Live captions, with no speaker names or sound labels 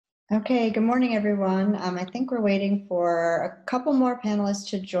Okay, good morning, everyone. I think we're waiting for a couple more panelists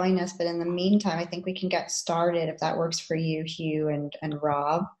to join us, but in the meantime, I think we can get started if that works for you, Hugh and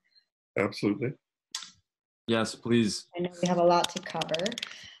Rob. Absolutely. Yes, please. I know we have a lot to cover.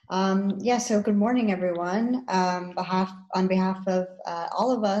 So good morning, everyone. On behalf of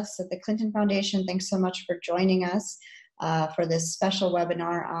all of us at the Clinton Foundation, thanks so much for joining us for this special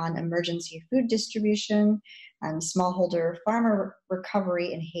webinar on emergency food distribution and smallholder farmer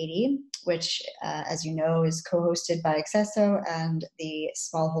recovery in Haiti, which, as you know, is co-hosted by Accesso and the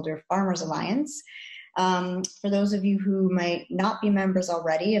Smallholder Farmers Alliance. For those of you who might not be members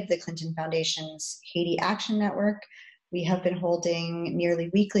already of the Clinton Foundation's Haiti Action Network, we have been holding nearly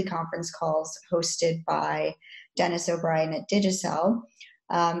weekly conference calls hosted by Dennis O'Brien at Digicel,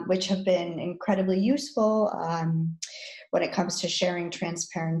 which have been incredibly useful when it comes to sharing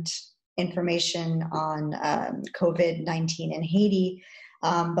transparent information on COVID-19 in Haiti.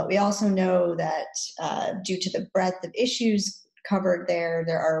 But we also know that due to the breadth of issues covered there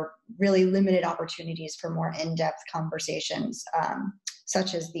are really limited opportunities for more in-depth conversations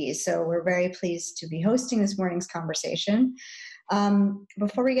such as these. So we're very pleased to be hosting this morning's conversation.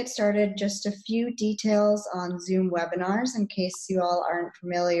 Before we get started, just a few details on Zoom webinars in case you all aren't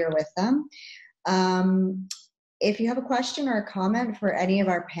familiar with them. If you have a question or a comment for any of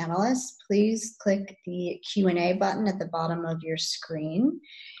our panelists, please click the Q&A button at the bottom of your screen,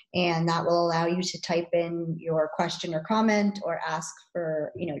 and that will allow you to type in your question or comment or ask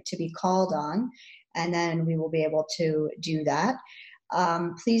for, to be called on, and then we will be able to do that.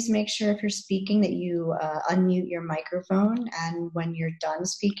 Please make sure if you're speaking that you unmute your microphone, and when you're done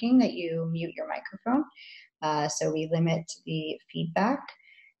speaking that you mute your microphone so we limit the feedback.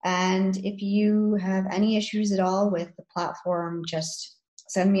 And if you have any issues at all with the platform, just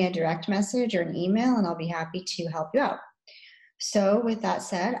send me a direct message or an email and I'll be happy to help you out. So with that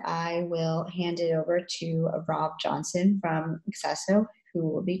said, I will hand it over to Rob Johnson from Accesso, who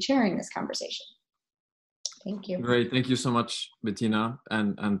will be chairing this conversation. Thank you. Great. Thank you so much, Bettina.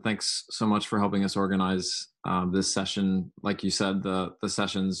 And thanks so much for helping us organize this session. Like you said, the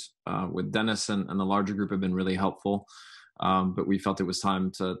sessions with Dennis and the larger group have been really helpful. But we felt it was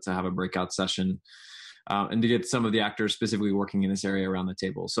time to have a breakout session and to get some of the actors specifically working in this area around the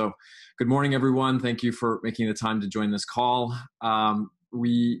table. So good morning, everyone. Thank you for making the time to join this call.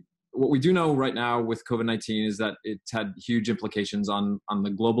 What we do know right now with COVID-19 is that it's had huge implications on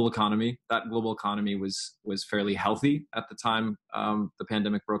the global economy. That global economy was fairly healthy at the time the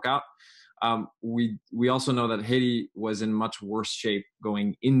pandemic broke out. We also know that Haiti was in much worse shape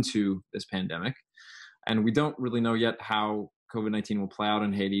going into this pandemic. And we don't really know yet how COVID-19 will play out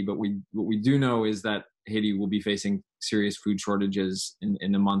in Haiti, but what we do know is that Haiti will be facing serious food shortages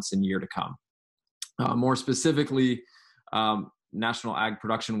in the months and year to come. More specifically, national ag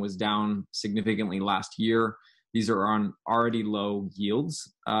production was down significantly last year. These are on already low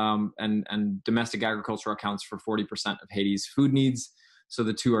yields, and domestic agriculture accounts for 40% of Haiti's food needs, so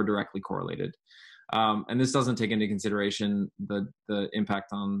the two are directly correlated. And this doesn't take into consideration the impact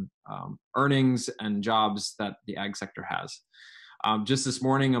on earnings and jobs that the ag sector has. Just this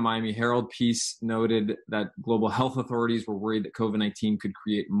morning, a Miami Herald piece noted that global health authorities were worried that COVID-19 could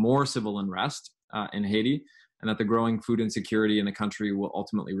create more civil unrest in Haiti, and that the growing food insecurity in the country will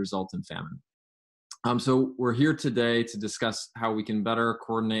ultimately result in famine. So we're here today to discuss how we can better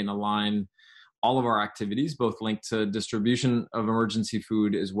coordinate and align all of our activities, both linked to distribution of emergency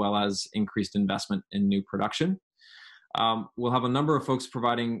food as well as increased investment in new production. We'll have a number of folks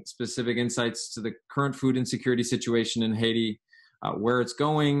providing specific insights to the current food insecurity situation in Haiti, where it's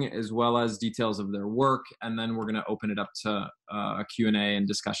going, as well as details of their work, and then we're going to open it up to a Q&A and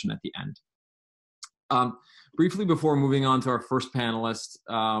discussion at the end. Briefly, before moving on to our first panelist,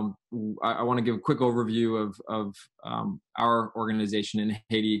 I want to give a quick overview of our organization in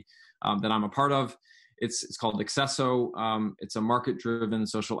Haiti that I'm a part of. It's called Accesso. It's a market-driven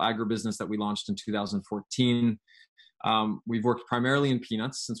social agribusiness that we launched in 2014. We've worked primarily in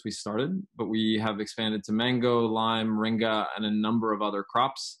peanuts since we started, but we have expanded to mango, lime, ringa, and a number of other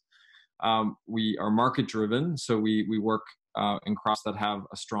crops. We are market-driven, so we work in crops that have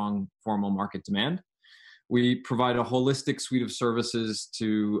a strong formal market demand. We provide a holistic suite of services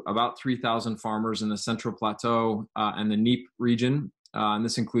to about 3,000 farmers in the Central Plateau and the NEEP region. And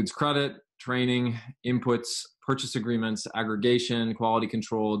this includes credit, training, inputs, purchase agreements, aggregation, quality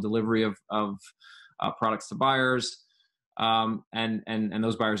control, delivery of products to buyers, and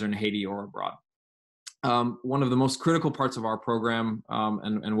those buyers are in Haiti or abroad. One of the most critical parts of our program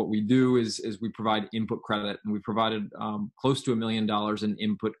and what we do is we provide input credit, and we provided close to $1 million in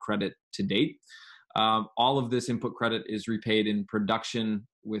input credit to date. All of this input credit is repaid in production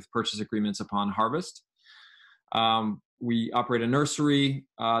with purchase agreements upon harvest. We operate a nursery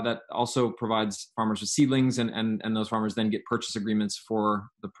that also provides farmers with seedlings, and those farmers then get purchase agreements for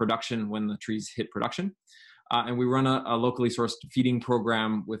the production when the trees hit production. And we run a locally sourced feeding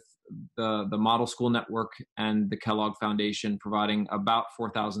program with the Model School Network and the Kellogg Foundation, providing about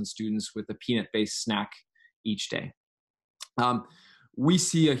 4,000 students with a peanut-based snack each day. We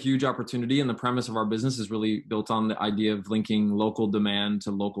see a huge opportunity, and the premise of our business is really built on the idea of linking local demand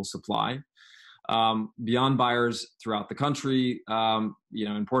to local supply. Beyond buyers throughout the country,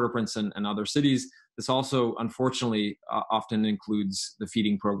 in Port-au-Prince and other cities, this also, unfortunately, often includes the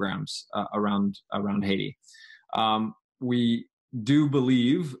feeding programs around Haiti. We do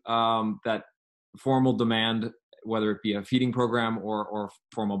believe that formal demand, whether it be a feeding program or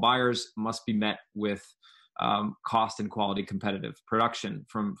formal buyers, must be met with cost and quality competitive production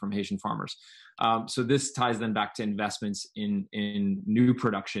from Haitian farmers. So this ties then back to investments in new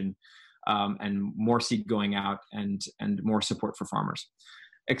production and more seed going out and more support for farmers.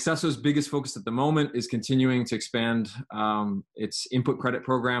 Accesso's biggest focus at the moment is continuing to expand its input credit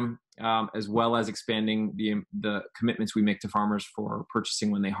program, as well as expanding the commitments we make to farmers for purchasing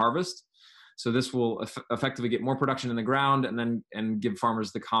when they harvest. So this will effectively get more production in the ground and give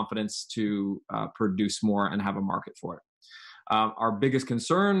farmers the confidence to produce more and have a market for it. Our biggest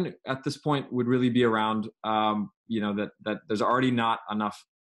concern at this point would really be around, that there's already not enough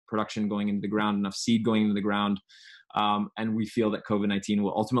production going into the ground, enough seed going into the ground. And we feel that COVID-19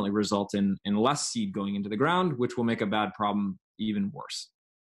 will ultimately result in less seed going into the ground, which will make a bad problem even worse.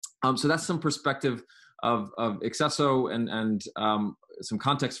 So that's some perspective of Accesso and some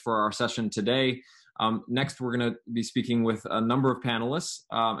context for our session today. Next, we're going to be speaking with a number of panelists,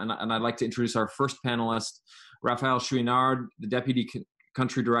 and I'd like to introduce our first panelist, Raphael Chouinard, the Deputy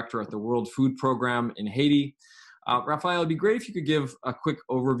Country Director at the World Food Program in Haiti. Raphael, it'd be great if you could give a quick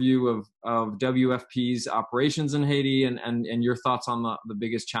overview of WFP's operations in Haiti and your thoughts on the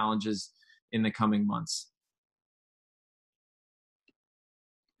biggest challenges in the coming months.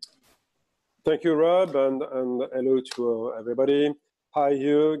 Thank you, Rob, and hello to everybody. Hi,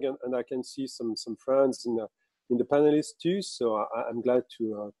 Hugh, and I can see some friends in the panelists too. So I'm glad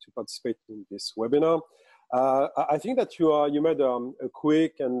to participate in this webinar. I think that you made a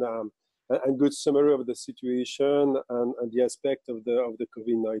quick and good summary of the situation and the aspect of the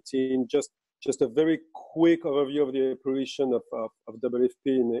COVID-19. Just a very quick overview of the operation of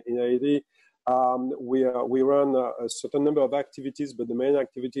WFP in Haiti. We run a certain number of activities, but the main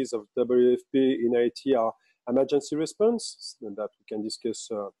activities of WFP in Haiti are emergency response that we can discuss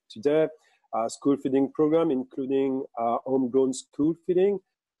today, school feeding program, including homegrown school feeding.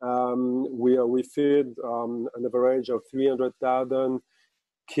 We feed an average of 300,000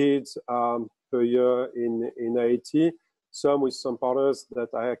 kids per year in Haiti. Some with some partners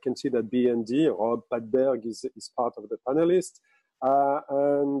that I can see that BND, Rob Padberg is part of the panelists.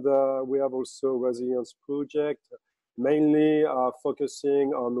 And we have also resilience project, mainly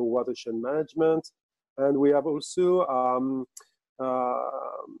focusing on watershed management. And we have also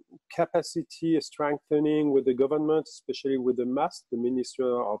capacity strengthening with the government, especially with the MAS, the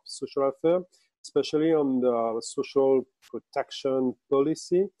Minister of Social Affairs, especially on the social protection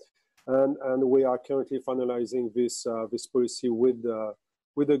policy. And we are currently finalizing this policy with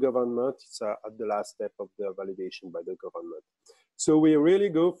the government. It's at the last step of the validation by the government. So we really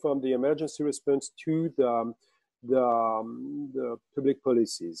go from the emergency response to the public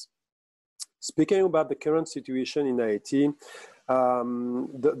policies. Speaking about the current situation in Haiti,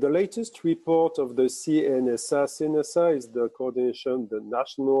 the latest report of the CNSA. CNSA is the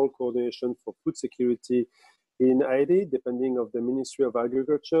National Coordination for Food Security in Haiti, depending of the Ministry of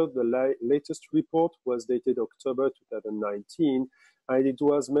Agriculture. The latest report was dated October 2019, and it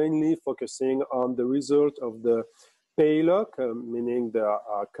was mainly focusing on the result of the PAYLOC, meaning the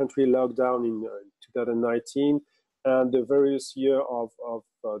country lockdown in 2019, and the various year of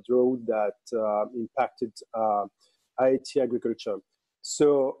drought that impacted Haiti agriculture.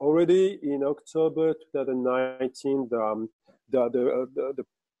 So already in October 2019, the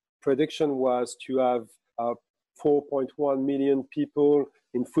prediction was to have 4.1 million people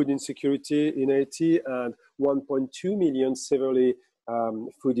in food insecurity in Haiti and 1.2 million severely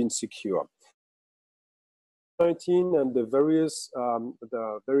food insecure. 19 and the various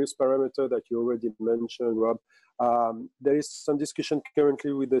parameters that you already mentioned, Rob. There is some discussion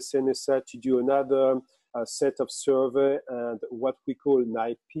currently with the CNSA to do another set of survey and what we call an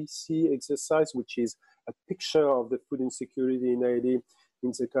IPC exercise, which is a picture of the food insecurity in Haiti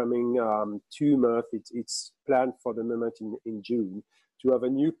in the coming 2 months. It's planned for the moment in June to have a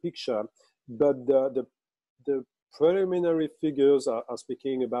new picture. but the preliminary figures are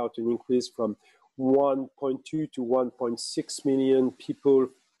speaking about an increase from 1.2 to 1.6 million people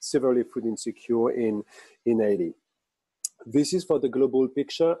severely food insecure in Haiti. This is for the global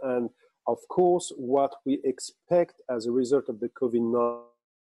picture, and of course, what we expect as a result of the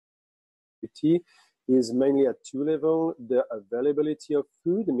COVID-19 is mainly at two levels: the availability of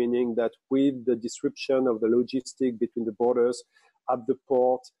food, meaning that with the disruption of the logistic between the borders at the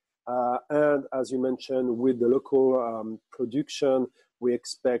port, and as you mentioned, with the local production, we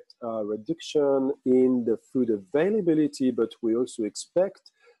expect a reduction in the food availability, but we also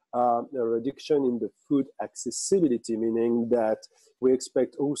expect a reduction in the food accessibility, meaning that we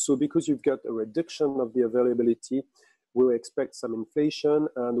expect also, because you've got a reduction of the availability, we expect some inflation,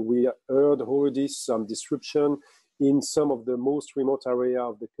 and we heard already some disruption in some of the most remote area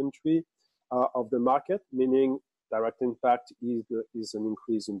of the country, of the market, meaning direct impact is an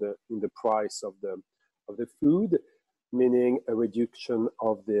increase in the price of the food, meaning a reduction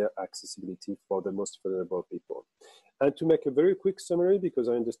of the accessibility for the most vulnerable people. And to make a very quick summary, because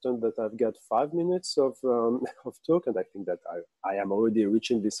I understand that I've got 5 minutes of talk, and I think that I am already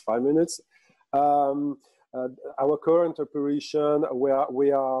reaching these 5 minutes. Our current operation,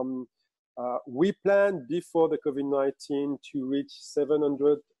 we planned before the COVID-19 to reach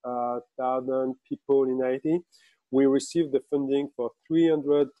 700,000 people in Haiti. We received the funding for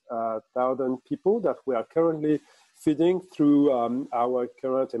 300,000 people that we are currently feeding through our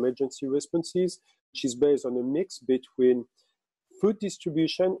current emergency responses, which is based on a mix between food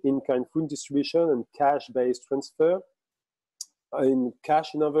distribution, in-kind food distribution, and cash-based transfer, in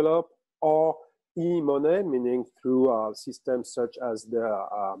cash in envelope, or e-money, meaning through systems such as the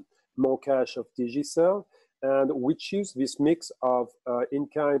Moncash of Digicel. And we choose this mix of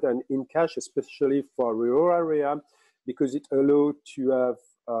in-kind and in-cash, especially for rural area, because it allows to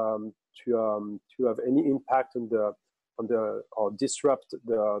have any impact or disrupt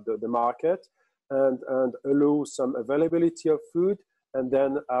the market, and allow some availability of food, and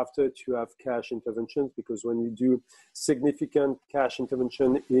then after to have cash interventions, because when you do significant cash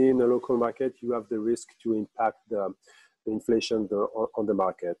intervention in a local market, you have the risk to impact the inflation on the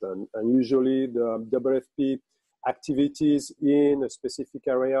market. And usually the WFP activities in a specific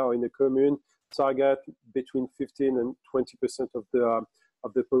area or in a commune target between 15 and 20% of the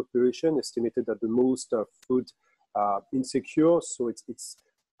population, estimated at the most food insecure. So it's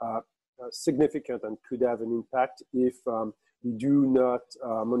significant and could have an impact if we do not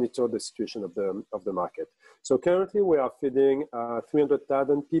monitor the situation of the market. So currently we are feeding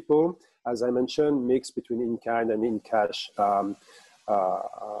 300,000 people, as I mentioned, mixed between in-kind and in-cash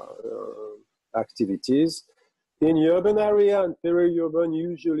activities. In urban area and peri-urban,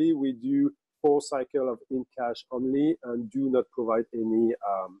 usually we do 4 cycles of in-cash only and do not provide any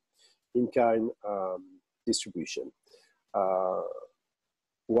in-kind distribution.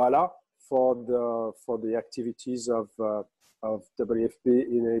 Voila for the activities of WFP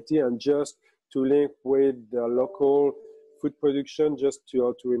in Haiti. And just to link with the local food production, just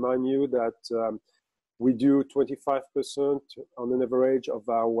to remind you that we do 25% on an average of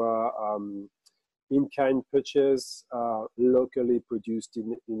our in-kind purchase locally produced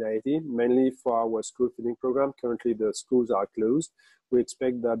in Haiti, mainly for our school feeding program. Currently, the schools are closed. We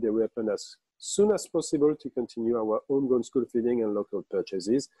expect that they reopen as soon as possible to continue our homegrown school feeding and local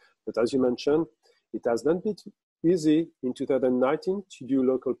purchases. But as you mentioned, it has not been easy in 2019 to do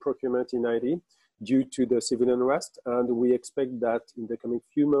local procurement in Haiti due to the civil unrest, and we expect that in the coming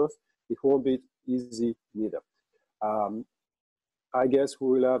few months, it won't be easy neither. I guess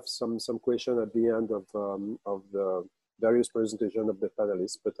we will have some question at the end of the various presentation of the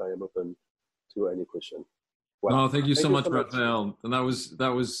panelists, but I am open to any question. Well, no, thank you so much, Raphael. And that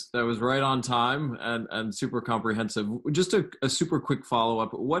was right on time and super comprehensive. Just a super quick follow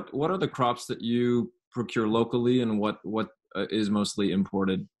up. What are the crops that you procure locally, and what is mostly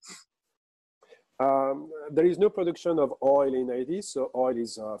imported? There is no production of oil in Haiti, so oil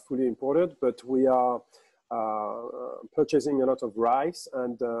is fully imported. But we are purchasing a lot of rice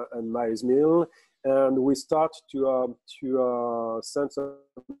and maize meal, and we start to send some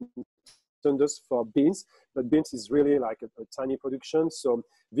tenders for beans, but beans is really like a tiny production. So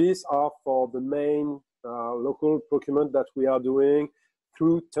these are for the main local procurement that we are doing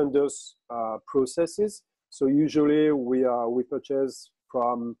through tenders processes. So usually we purchase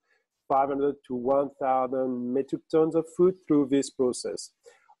from 500 to 1,000 metric tons of food through this process.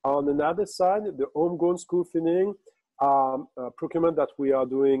 On another side, the homegrown school feeding procurement that we are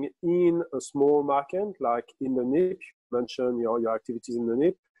doing in a small market, like in the NIP. You mentioned your activities in the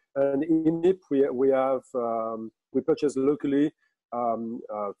NIP. And in NIP, we purchase locally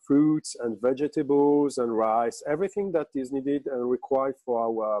fruits and vegetables and rice, everything that is needed and required for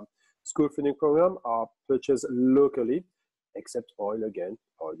our school feeding program are purchased locally, except oil again.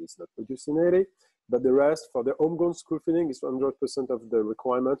 Oil is not produced in Haiti. But the rest, for the homegrown school feeding, is 100% of the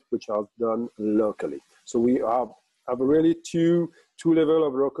requirement, which are done locally. So we have really two levels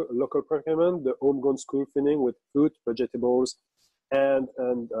of local procurement: the homegrown school feeding with fruit, vegetables, and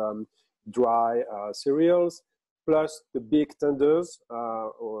dry cereals, plus the big tenders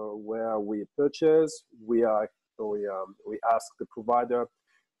where we purchase. We ask the provider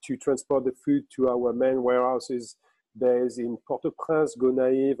to transport the food to our main warehouses based in Port-au-Prince,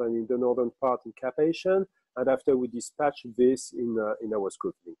 Gonaïves, and in the northern part in Cap-Haïtien, and after we dispatch this in our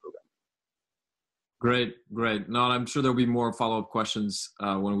school feeding program. Great. No, I'm sure there'll be more follow-up questions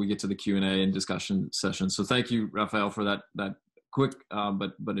when we get to the Q&A and discussion session. So thank you, Raphael, for that quick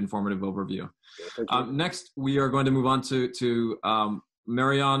but informative overview. Yeah, next, we are going to move on to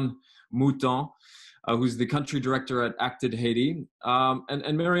Marianne Mouton, who's the country director at Acted Haiti.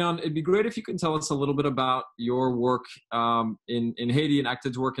 And Marianne, it'd be great if you can tell us a little bit about your work in Haiti and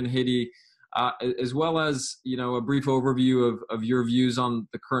Acted's work in Haiti, as well as a brief overview of your views on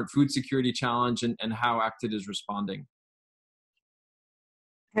the current food security challenge and how Acted is responding.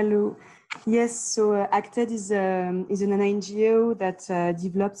 Hello. Yes, so Acted is an NGO that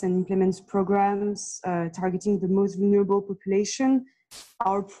develops and implements programs targeting the most vulnerable population.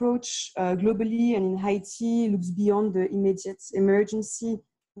 Our approach globally and in Haiti looks beyond the immediate emergency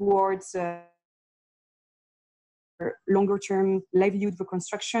towards longer-term livelihood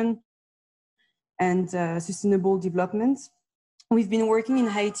reconstruction and sustainable development. We've been working in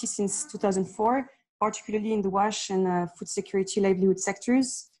Haiti since 2004, particularly in the WASH and food security livelihood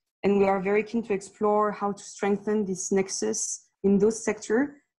sectors. And we are very keen to explore how to strengthen this nexus in those sectors,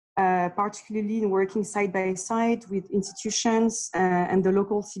 particularly in working side by side with institutions and the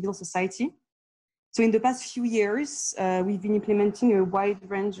local civil society. So in the past few years, we've been implementing a wide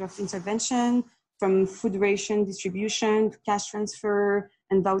range of intervention, from food ration distribution to cash transfer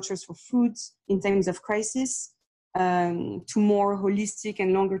and vouchers for food in times of crisis, to more holistic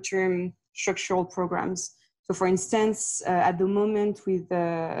and longer-term structural programs. So for instance, at the moment with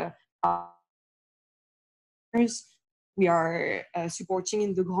we are supporting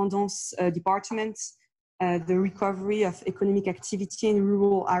in the Grand'Anse department the recovery of economic activity in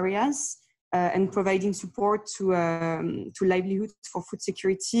rural areas and providing support to livelihoods for food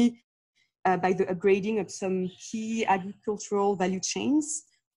security by the upgrading of some key agricultural value chains,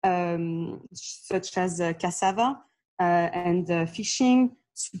 such as cassava and fishing,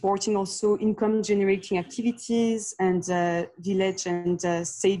 supporting also income-generating activities and village and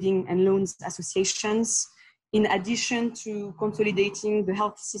saving and loans associations, in addition to consolidating the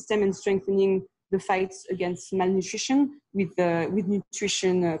health system and strengthening the fight against malnutrition with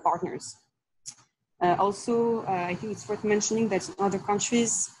nutrition partners. Also, I think it's worth mentioning that in other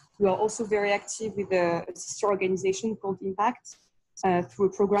countries, we are also very active with a sister organization called Impact through a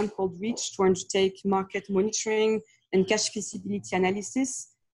program called REACH to undertake market monitoring and cash feasibility analysis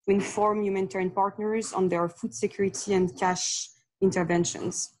to inform humanitarian partners on their food security and cash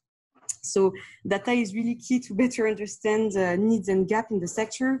interventions. So data is really key to better understand needs and gaps in the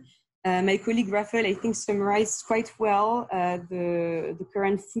sector. My colleague Raphael, I think, summarized quite well the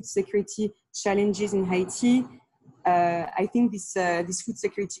current food security challenges in Haiti. I think this food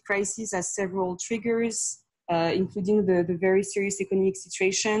security crisis has several triggers, including the very serious economic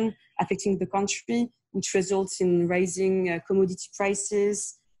situation affecting the country, which results in rising commodity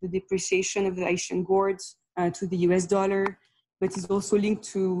prices, the depreciation of the Haitian gourd to the US dollar, but is also linked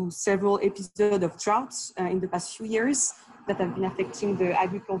to several episodes of droughts in the past few years that have been affecting the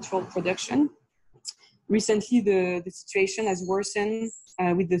agricultural production. Recently, the situation has worsened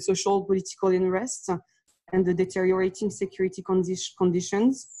with the social political unrest and the deteriorating security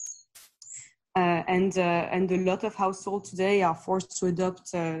conditions. And a lot of households today are forced to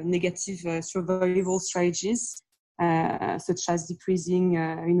adopt negative survival strategies, such as decreasing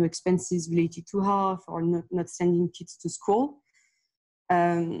expenses related to health or not sending kids to school.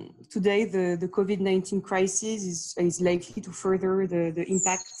 Today, the COVID-19 crisis is likely to further the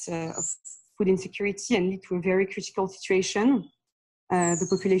impact of food insecurity and lead to a very critical situation. The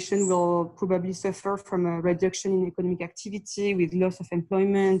population will probably suffer from a reduction in economic activity with loss of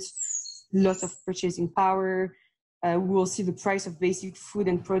employment, loss of purchasing power. We will see the price of basic food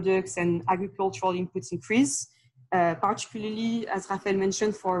and products and agricultural inputs increase, particularly, as Raphael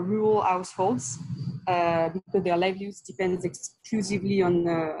mentioned, for rural households, because their livelihoods depend exclusively on,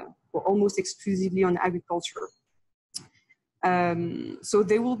 or almost exclusively on agriculture. So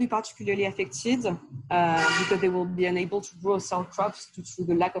they will be particularly affected because they will be unable to grow or sell crops due to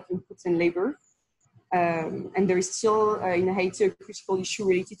the lack of inputs and labor. And there is still in Haiti a critical issue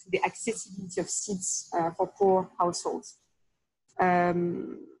related to the accessibility of seeds for poor households.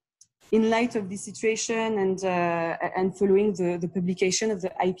 In light of this situation and following the publication of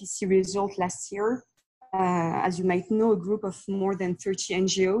the IPC result last year, as you might know, a group of more than 30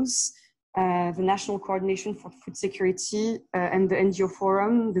 NGOs, the National Coordination for Food Security and the NGO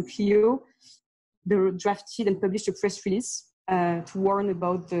Forum, the CLIO, they drafted and published a press release to warn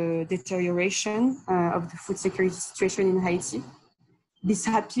about the deterioration of the food security situation in Haiti. This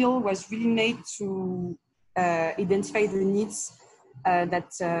appeal was really made to identify the needs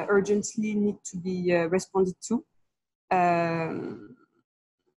that urgently need to be responded to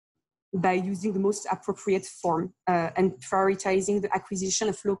by using the most appropriate form and prioritizing the acquisition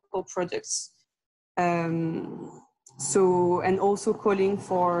of local products. And also calling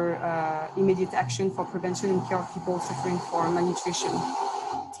for immediate action for prevention and care of people suffering from malnutrition.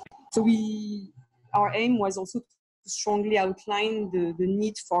 So our aim was also to strongly outline the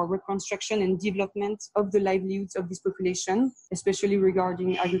need for reconstruction and development of the livelihoods of this population, especially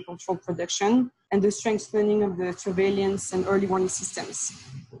regarding agricultural production, and the strengthening of the surveillance and early warning systems,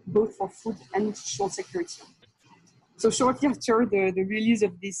 both for food and nutritional security. So shortly after the release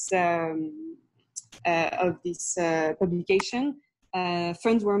of this publication,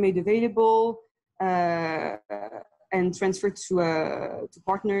 funds were made available and transferred to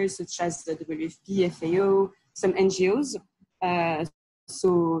partners such as the WFP, FAO, some NGOs,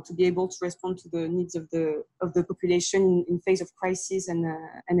 so to be able to respond to the needs of the population in phase of crisis and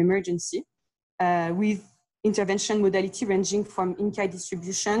emergency, with intervention modality ranging from in-kind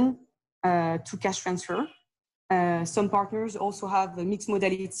distribution to cash transfer. Some partners also have mixed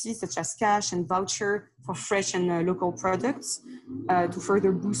modalities such as cash and voucher for fresh and local products to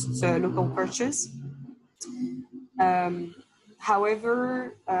further boost local purchase.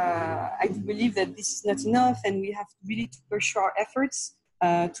 However, I do believe that this is not enough, and we have really to pursue our efforts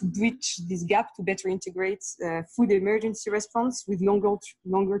to bridge this gap to better integrate food emergency response with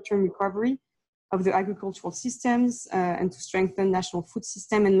longer-term recovery of the agricultural systems and to strengthen national food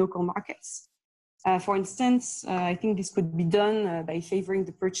system and local markets. For instance, I think this could be done by favoring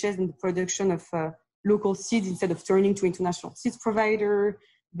the purchase and the production of local seeds instead of turning to international seeds provider,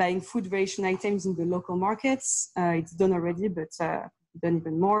 buying food ration items in the local markets. It's done already, but done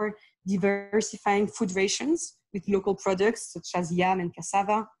even more. Diversifying food rations with local products such as yam and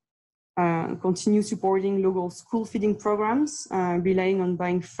cassava. Continue supporting local school feeding programs, relying on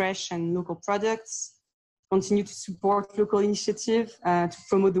buying fresh and local products. Continue to support local initiative to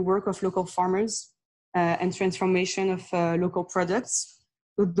promote the work of local farmers and transformation of local products.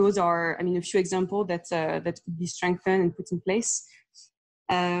 So those are, a few examples that could be strengthened and put in place.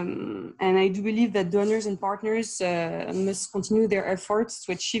 And I do believe that donors and partners must continue their efforts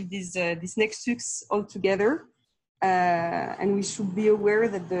to achieve this nexus all together. And we should be aware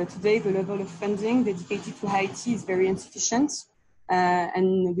that today the level of funding dedicated to Haiti is very insufficient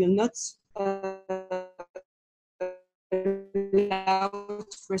and will not allow to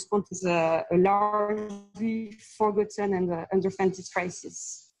respond to a largely forgotten and underfunded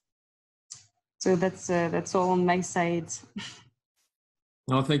crisis. So that's all on my side.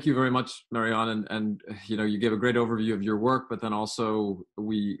 No, thank you very much, Marianne. And you gave a great overview of your work, but then also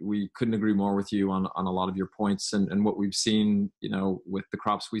we couldn't agree more with you on a lot of your points and what we've seen, with the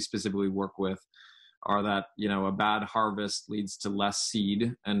crops we specifically work with are that, a bad harvest leads to less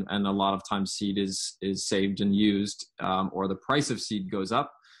seed and a lot of times seed is saved and used, or the price of seed goes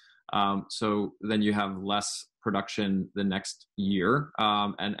up. So then you have less production the next year,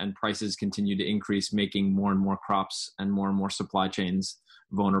 and prices continue to increase, making more and more crops and more supply chains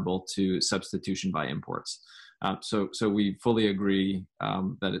vulnerable to substitution by imports. So we fully agree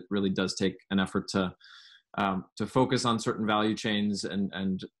that it really does take an effort to focus on certain value chains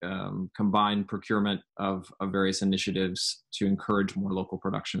and combine procurement of various initiatives to encourage more local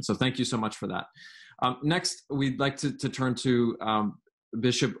production. So thank you so much for that. Next, we'd like to turn to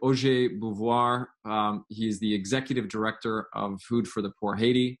Bishop Auger Beauvoir. He is the Executive Director of Food for the Poor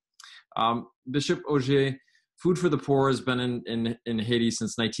Haiti. Bishop Auger, Food for the Poor has been in Haiti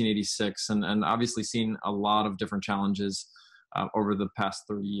since 1986 and obviously seen a lot of different challenges over the past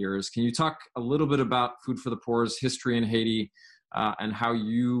 30 years. Can you talk a little bit about Food for the Poor's history in Haiti and how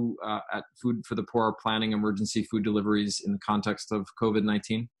you at Food for the Poor are planning emergency food deliveries in the context of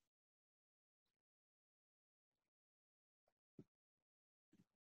COVID-19?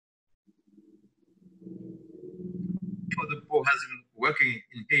 For the Poor has been working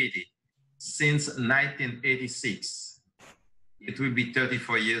in Haiti since 1986. It will be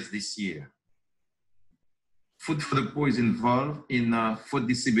 34 years this year. Food for the Poor is involved in food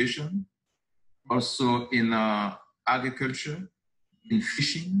distribution, also in agriculture, in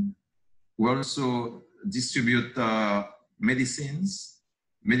fishing. We also distribute medicines,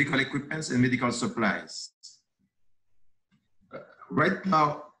 medical equipment, and medical supplies. Right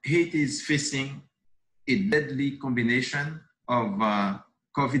now, Haiti is facing a deadly combination of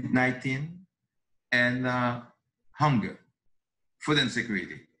COVID-19 and hunger, food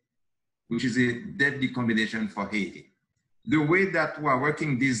insecurity, which is a deadly combination for Haiti. The way that we are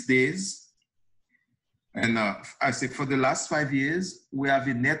working these days, and I say for the last 5 years, we have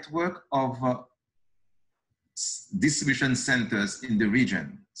a network of distribution centers in the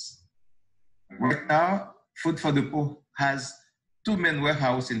regions. Right now, Food for the Poor has 2 main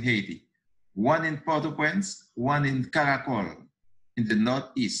warehouses in Haiti, one in Port-au-Prince, one in Caracol in the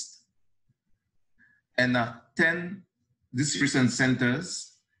northeast, and 10 distribution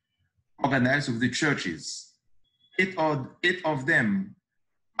centers organized with the churches. 8 of them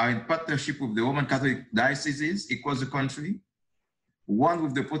are in partnership with the Roman Catholic dioceses across the country, one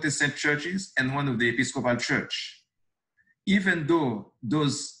with the Protestant churches and one with the Episcopal Church. Even though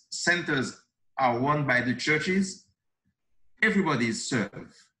those centers are run by the churches, everybody is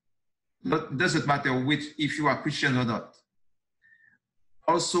served. It doesn't matter if you are Christian or not.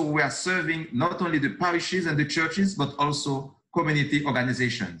 Also, we are serving not only the parishes and the churches, but also community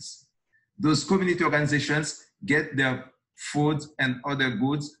organizations. Those community organizations get their food and other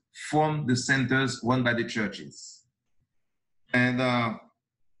goods from the centers run by the churches. And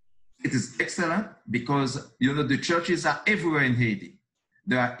it is excellent because, you know, the churches are everywhere in Haiti.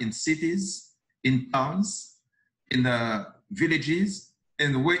 They are in cities, in towns, in villages,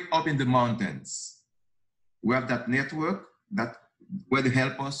 and way up in the mountains. We have that network that where they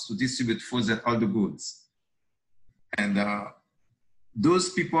help us to distribute foods and all the goods. And those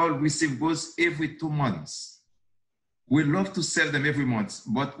people receive goods every 2 months. We love to sell them every month,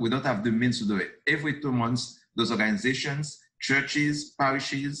 but we don't have the means to do it. Every 2 months, those organizations, churches,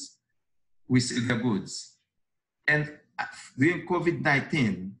 parishes, receive their goods. And during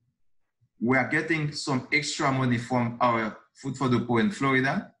COVID-19, we are getting some extra money from our Food for the Poor in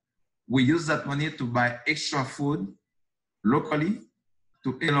Florida. We use that money to buy extra food locally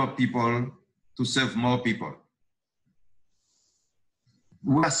to allow people to serve more people.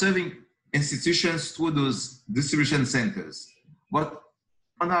 We are serving institutions through those distribution centers. But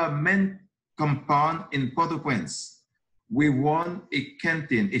on our main compound in Port-au-Prince, we run a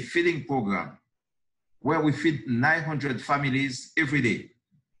canteen, a feeding program, where we feed 900 families every day,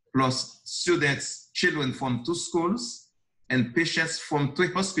 plus students, children from 2 schools, and patients from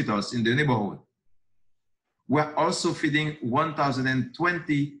 3 hospitals in the neighborhood. We're also feeding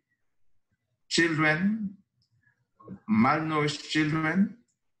 1,020 children, malnourished children,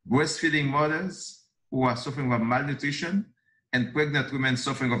 breastfeeding mothers who are suffering from malnutrition, and pregnant women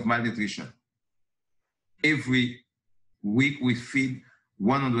suffering of malnutrition. Every week we feed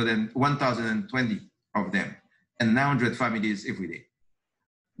 1,020 of them and 900 families every day.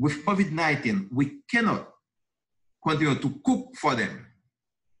 With COVID-19, we cannot continue to cook for them.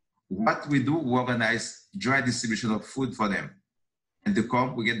 What we do, we organize dry distribution of food for them. And to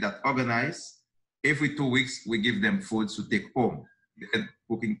come, we get that organized. Every 2 weeks, we give them foods to take home.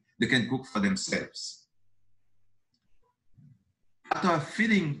 They can cook for themselves. At our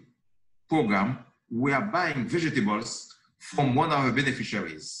feeding program, we are buying vegetables from one of our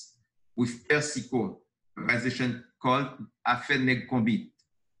beneficiaries with PERSICO, organization called Afeneg Combit.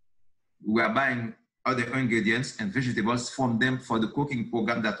 We are buying other ingredients and vegetables from them for the cooking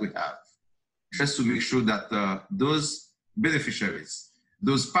program that we have, just to make sure that those beneficiaries,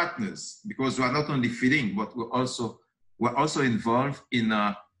 those partners, because we are not only feeding, but we're also involved in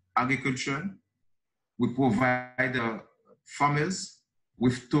agriculture. We provide farmers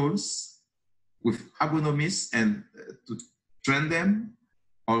with tools, with agronomists, and to train them.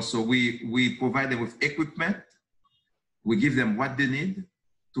 Also, we provide them with equipment. We give them what they need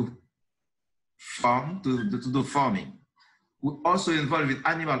to farm, to do farming. We're also involved with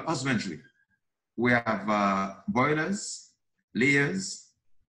animal husbandry. We have boilers, layers.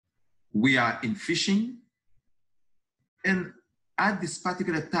 We are in fishing. And at this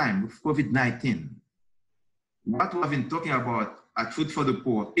particular time with COVID-19, what we have been talking about at Food for the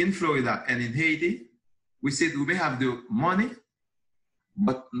Poor in Florida and in Haiti, we said we may have the money,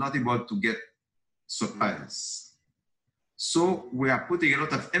 but not able to get supplies. So we are putting a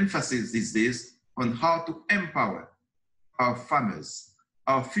lot of emphasis these days on how to empower our farmers,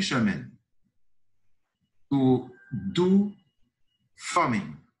 our fishermen, to do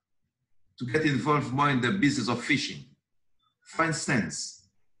farming, to get involved more in the business of fishing. For instance,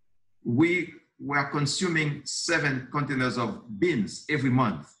 we were consuming 7 containers of beans every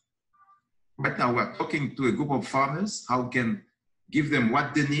month. Right now, we're talking to a group of farmers, how we can give them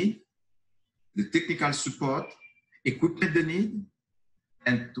what they need, the technical support, equipment they need,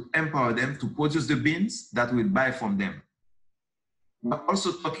 and to empower them to produce the beans that we buy from them. We're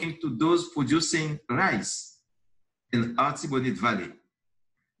also talking to those producing rice in Artibonite Valley.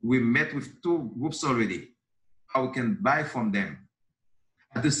 We met with 2 groups already, how we can buy from them.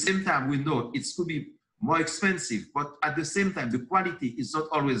 At the same time, we know it could be more expensive, but at the same time, the quality is not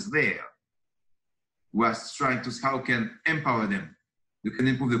always there. We are trying to see how we can empower them. We can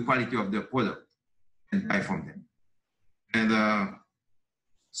improve the quality of their product and buy from them. And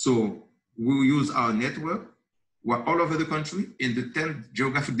so we will use our network. We're all over the country in the 10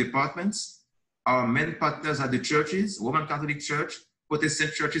 geographic departments. Our main partners are the churches, Roman Catholic Church,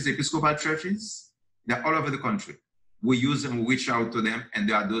 Protestant churches, Episcopal churches. They're all over the country. We use them, we reach out to them, and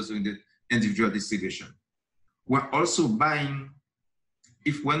they are those doing the individual distribution. We're also buying,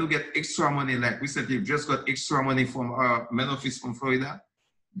 when we get extra money, like recently we just got extra money from our main office from Florida,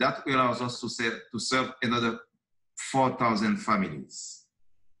 that allows us to serve another 4,000 families.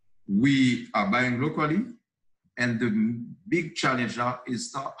 We are buying locally, and the big challenge now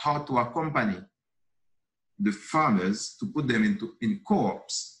is how to accompany the farmers to put them in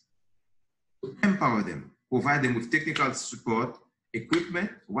co-ops, to empower them, provide them with technical support, equipment,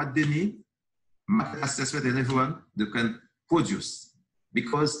 what they need, market assessment, and everyone they can produce.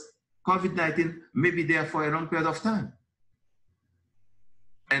 Because COVID-19 may be there for a long period of time.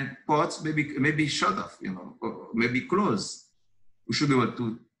 And ports may be shut off, or maybe closed. We should be able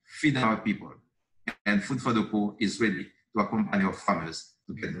to feed our people. And Food for the Poor is ready to accompany our farmers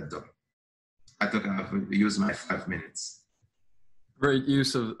to get that done. I think I've used my 5 minutes. Great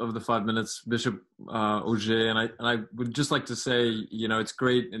use of the 5 minutes, Bishop Auger. And I would just like to say, it's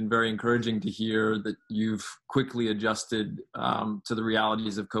great and very encouraging to hear that you've quickly adjusted to the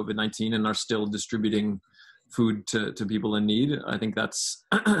realities of COVID-19 and are still distributing food to people in need. I think that's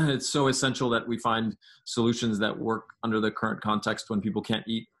it's so essential that we find solutions that work under the current context when people can't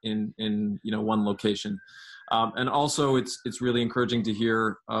eat in one location. And also it's really encouraging to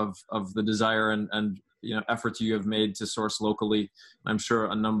hear of the desire and efforts you have made to source locally. I'm sure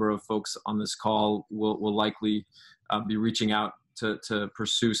a number of folks on this call will likely be reaching out to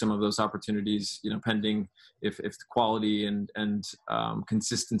pursue some of those opportunities, pending if the quality and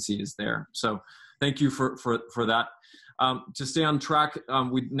consistency is there. So thank you for that. To stay on track,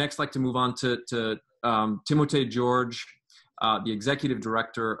 we'd next like to move on to Timothée George, the Executive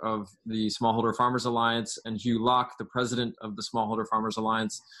Director of the Smallholder Farmers Alliance, and Hugh Locke, the President of the Smallholder Farmers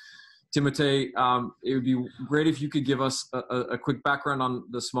Alliance. Timothée, it would be great if you could give us a quick background on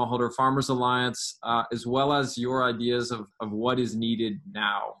the Smallholder Farmers Alliance, as well as your ideas of what is needed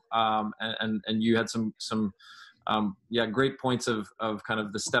now. And you had some great points of kind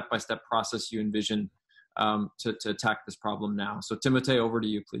of the step-by-step process you envision to attack this problem now. So Timothée, over to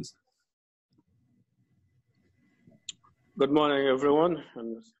you, please. Good morning, everyone,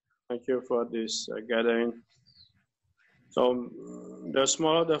 and thank you for this gathering. So the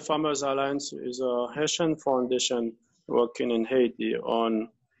Smallholder Farmers Alliance is a Haitian foundation working in Haiti on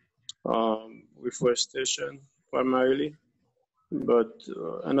reforestation primarily. But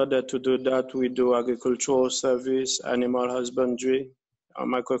in order to do that, we do agricultural service, animal husbandry, a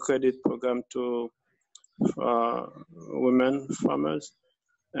microcredit program to women farmers,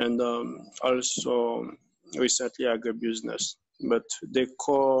 and also recently agribusiness. But the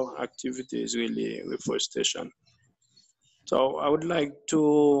core activity is really reforestation. So I would like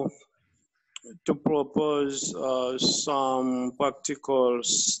to propose some practical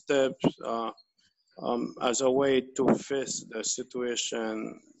steps as a way to face the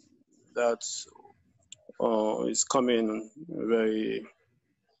situation that is coming very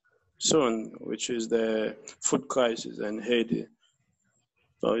soon, which is the food crisis in Haiti.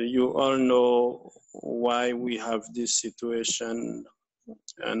 So you all know why we have this situation,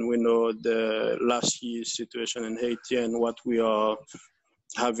 and we know the last year's situation in Haiti and what we are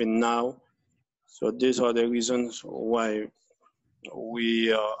having now. So these are the reasons why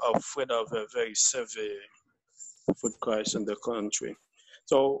we are afraid of a very severe food crisis in the country.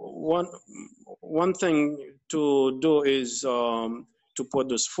 So one thing to do is to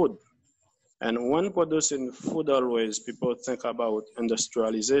produce food. And when producing food, always people think about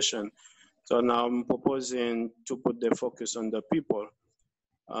industrialization. So now I'm proposing to put the focus on the people.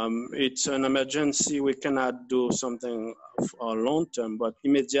 It's an emergency. We cannot do something long term, but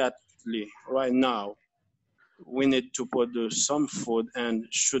immediately, right now, we need to produce some food and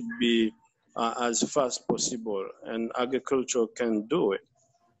should be as fast as possible, and agriculture can do it.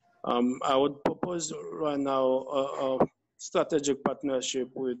 I would propose right now a strategic partnership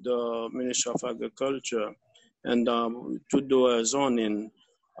with the Ministry of Agriculture and to do a zoning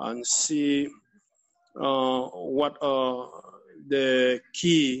and see what are the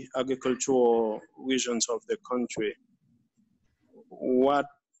key agricultural regions of the country, what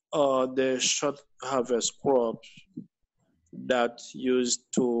are the short harvest crops that used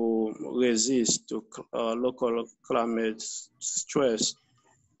to resist to local climate stress,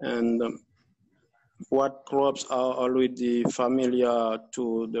 and what crops are already familiar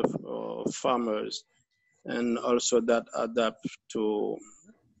to the farmers, and also that adapt to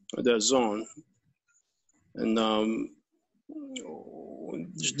the zone. And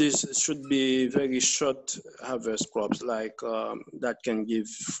this should be very short harvest crops, like that can give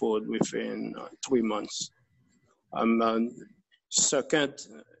food within 3 months. Second,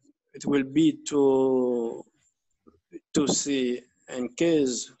 it will be to see in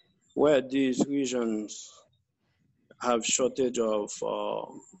case where these regions have shortage of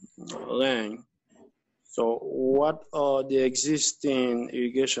rain. So what are the existing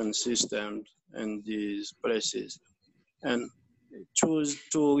irrigation systems in these places? And choose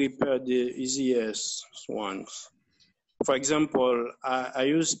to repair the easiest ones. For example, I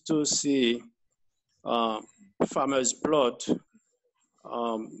used to see farmers' plot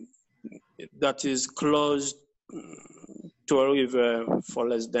that is close to a river for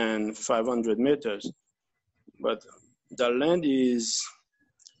less than 500 meters, but the land is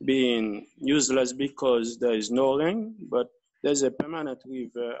being useless because there is no rain, but there's a permanent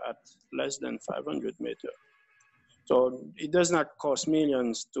river at less than 500 meters. So it does not cost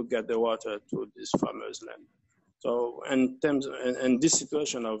millions to get the water to this farmer's land. So in this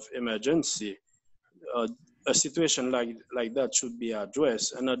situation of emergency, a situation like that should be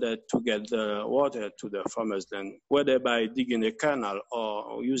addressed in order to get the water to the farmer's land, whether by digging a canal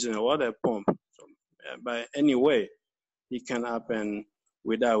or using a water pump. So, by any way, it can happen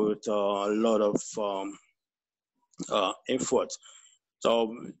without a lot of effort.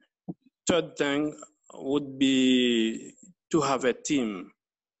 So third thing would be to have a team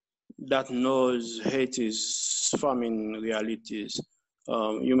that knows Haiti's farming realities,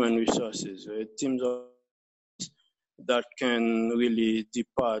 human resources, teams that can really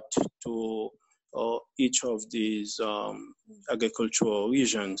depart to each of these agricultural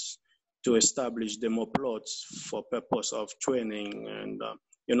regions to establish demo plots for purpose of training. And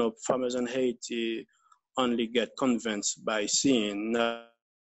farmers in Haiti only get convinced by seeing.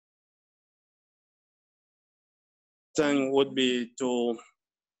 Thing would be to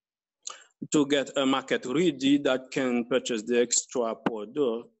get a market ready that can purchase the extra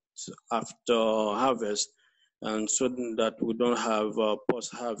products after harvest, and so that we don't have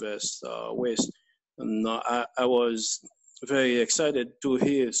post-harvest waste. And I was very excited to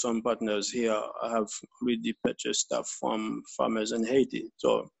hear some partners here have already purchased stuff from farmers in Haiti.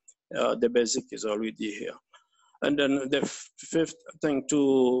 So the basic is already here. And then the fifth thing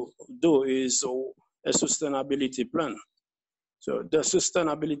to do is a sustainability plan. So the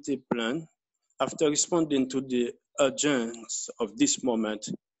sustainability plan, after responding to the urgency of this moment,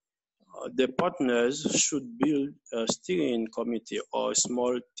 the partners should build a steering committee or a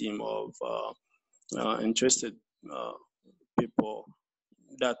small team of interested people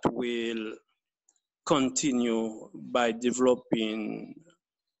that will continue by developing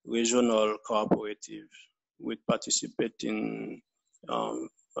regional cooperatives with participating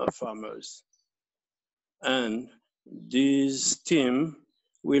farmers. And this team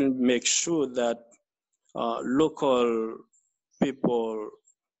will make sure that local people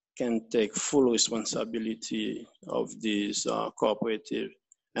can take full responsibility of these cooperatives.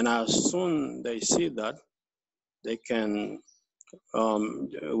 And as soon they see that, they can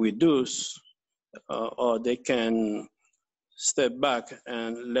reduce or they can step back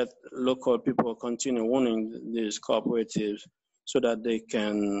and let local people continue running these cooperatives so that they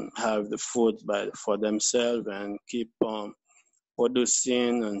can have the food for themselves and keep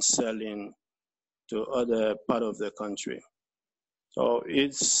producing and selling to other part of the country. So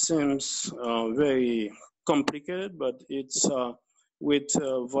it seems very complicated, but it's with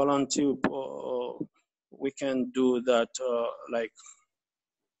volunteer, we can do that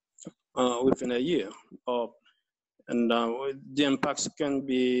within a year. And the impacts can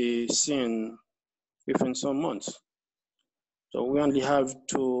be seen within some months. So we only have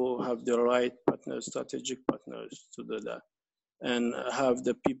to have the right partners, strategic partners to do that, and have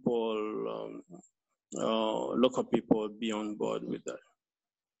the people, local people be on board with that.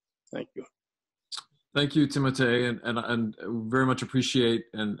 Thank you. Thank you, Timothée, and very much appreciate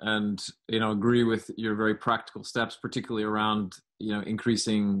and agree with your very practical steps, particularly around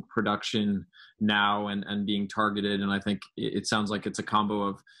increasing production now and being targeted. And I think it sounds like it's a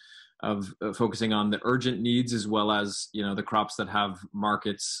combo of focusing on the urgent needs as well as the crops that have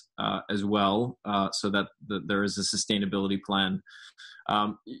markets as well, so that there is a sustainability plan.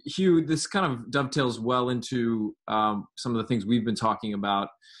 Hugh, this kind of dovetails well into some of the things we've been talking about.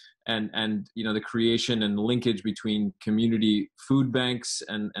 And the creation and linkage between community food banks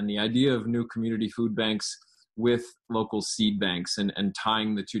and the idea of new community food banks with local seed banks and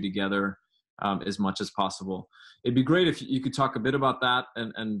tying the two together as much as possible. It'd be great if you could talk a bit about that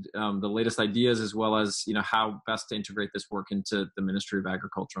and the latest ideas, as well as how best to integrate this work into the Ministry of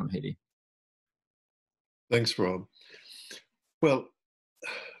Agriculture in Haiti. Thanks, Rob. Well,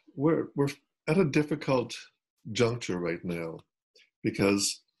 we're at a difficult juncture right now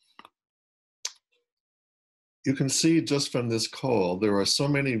because you can see just from this call, there are so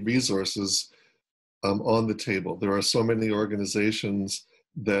many resources on the table. There are so many organizations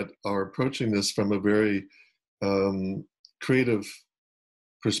that are approaching this from a very creative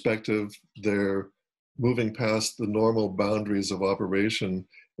perspective. They're moving past the normal boundaries of operation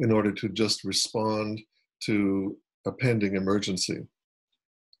in order to just respond to a pending emergency.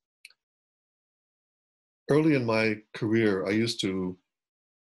 Early in my career, I used to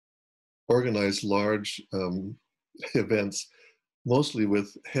organize large events, mostly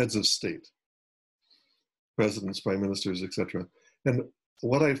with heads of state, presidents, prime ministers, etc. And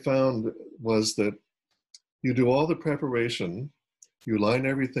what I found was that you do all the preparation, you line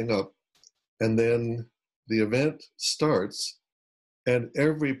everything up, and then the event starts, and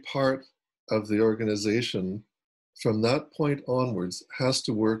every part of the organization from that point onwards has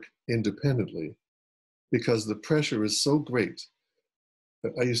to work independently because the pressure is so great.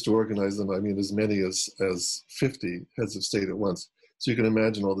 I used to organize them, as many as 50 heads of state at once. So you can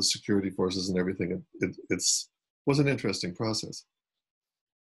imagine all the security forces and everything. It was an interesting process.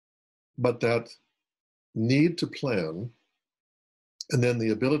 But that need to plan, and then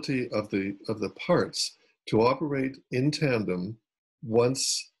the ability of the parts to operate in tandem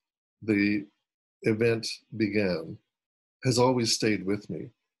once the event began, has always stayed with me.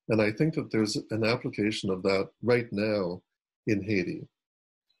 And I think that there's an application of that right now in Haiti.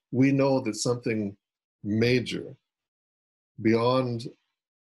 We know that something major, beyond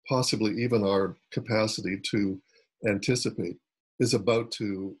possibly even our capacity to anticipate, is about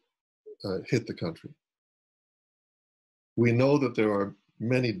to hit the country. We know that there are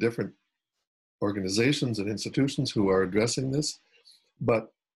many different organizations and institutions who are addressing this,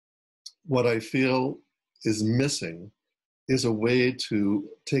 but what I feel is missing is a way to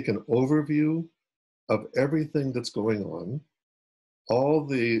take an overview of everything that's going on, all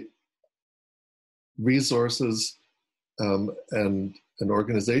the resources and an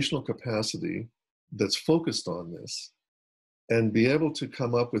organizational capacity that's focused on this, and be able to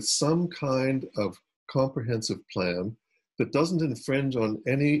come up with some kind of comprehensive plan that doesn't infringe on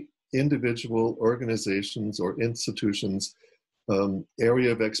any individual organizations or institutions'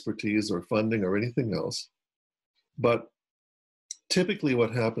 area of expertise or funding or anything else. But typically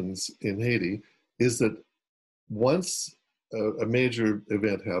what happens in Haiti is that once a major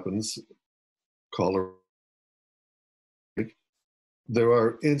event happens, cholera, there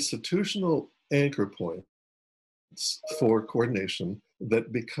are institutional anchor points for coordination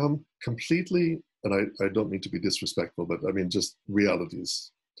that become completely, and I don't mean to be disrespectful, but I mean just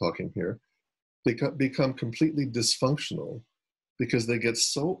realities talking here, they become completely dysfunctional because they get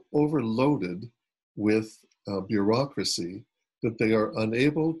so overloaded with bureaucracy that they are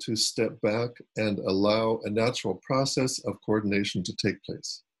unable to step back and allow a natural process of coordination to take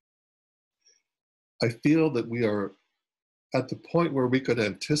place. I feel that we are at the point where we could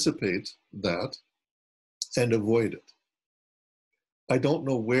anticipate that and avoid it. I don't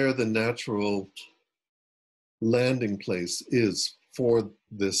know where the natural landing place is for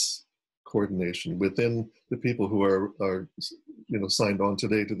this coordination within the people who are signed on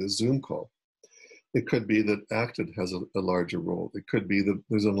today to this Zoom call. It could be that ACTED has a larger role. It could be that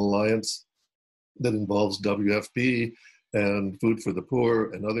there's an alliance that involves WFP and Food for the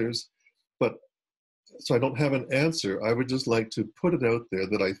Poor and others. But so I don't have an answer. I would just like to put it out there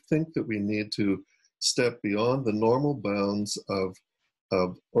that I think that we need to step beyond the normal bounds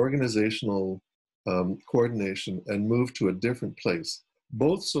of organizational coordination and move to a different place,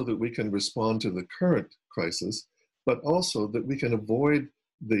 both so that we can respond to the current crisis, but also that we can avoid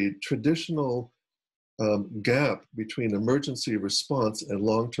the traditional gap between emergency response and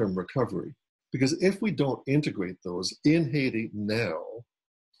long-term recovery. Because if we don't integrate those in Haiti now,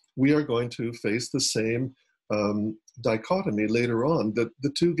 we are going to face the same dichotomy later on, that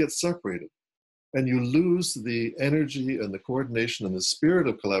the two get separated. And you lose the energy and the coordination and the spirit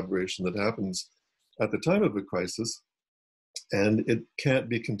of collaboration that happens at the time of a crisis, and it can't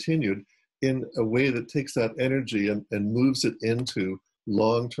be continued in a way that takes that energy and moves it into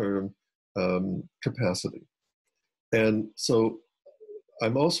long-term capacity. And so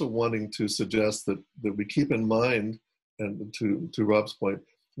I'm also wanting to suggest that we keep in mind, and to Rob's point,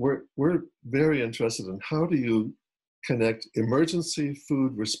 we're very interested in how do you connect emergency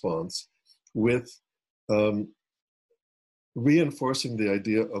food response with reinforcing the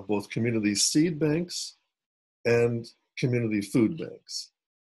idea of both community seed banks and community food banks.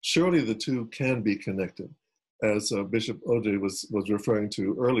 Surely the two can be connected. As Bishop O.J. was referring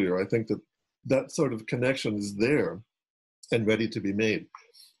to earlier, I think that sort of connection is there and ready to be made.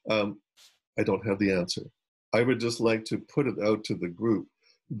 I don't have the answer. I would just like to put it out to the group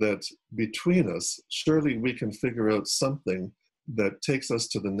that between us, surely we can figure out something that takes us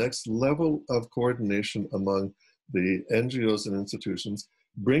to the next level of coordination among the NGOs and institutions,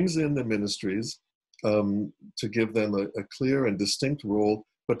 brings in the ministries to give them a clear and distinct role,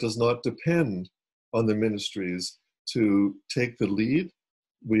 but does not depend on the ministries to take the lead.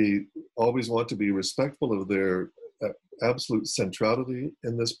 We always want to be respectful of their absolute centrality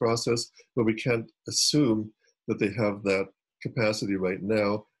in this process, but we can't assume that they have that capacity right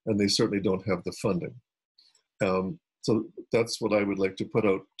now, and they certainly don't have the funding. So that's what I would like to put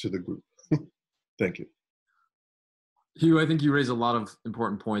out to the group. Thank you. Hugh, I think you raise a lot of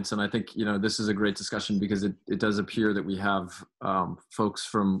important points, and I think this is a great discussion because it does appear that we have folks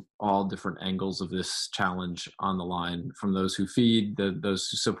from all different angles of this challenge on the line, from those who feed, those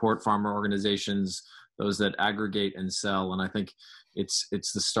who support farmer organizations, those that aggregate and sell, and I think it's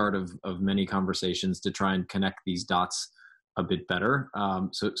the start of many conversations to try and connect these dots a bit better.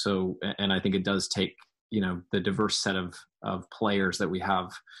 And I think it does take the diverse set of players that we have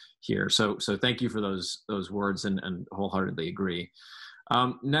here. So thank you for those words, and wholeheartedly agree.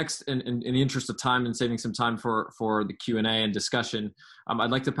 Next, in the interest of time and saving some time for the Q&A and discussion,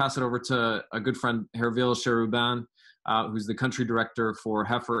 I'd like to pass it over to a good friend, Herville Cherubin, who's the country director for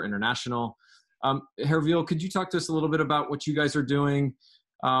Heifer International. Herville, could you talk to us a little bit about what you guys are doing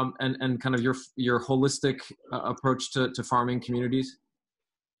and kind of your holistic approach to farming communities?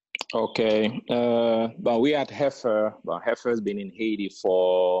 Okay, but we at Heifer. Heifer has been in Haiti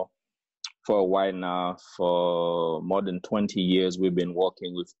for a while now. For more than 20 years, we've been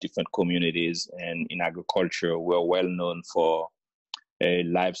working with different communities, and in agriculture, we're well known for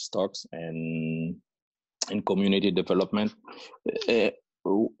livestock and in community development.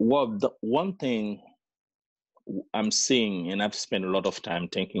 One thing I'm seeing, and I've spent a lot of time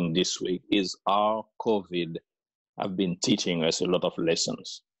thinking this week, is how COVID have been teaching us a lot of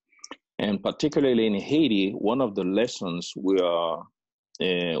lessons. And particularly in Haiti, one of the lessons one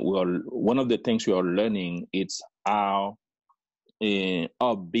of the things we are learning is how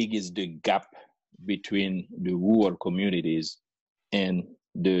big is the gap between the rural communities and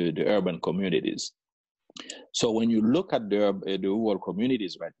the urban communities. So when you look at the rural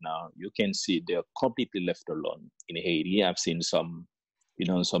communities right now, you can see they're completely left alone in Haiti. I've seen some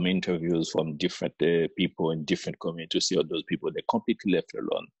interviews from different people in different communities to see all those people, they're completely left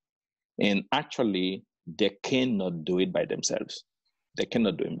alone. And actually, they cannot do it by themselves. They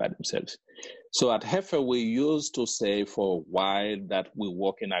cannot do it by themselves. So at Heifer, we used to say for a while that we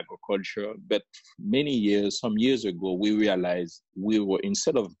work in agriculture, but some years ago, we realized we were,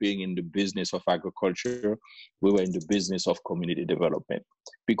 instead of being in the business of agriculture, we were in the business of community development.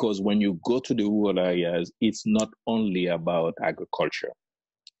 Because when you go to the rural areas, it's not only about agriculture.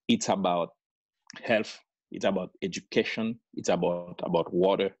 It's about health. It's about education, it's about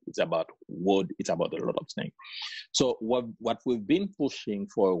water, it's about wood, it's about a lot of things. So what we've been pushing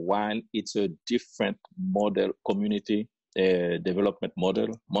for a while, it's a different model, community development model,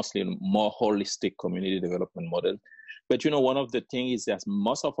 mostly more holistic community development model. But one of the things is that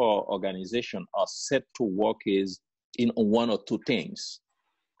most of our organizations are set to work is in one or two things.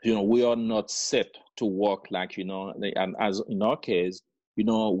 We are not set to work like, and as in our case, we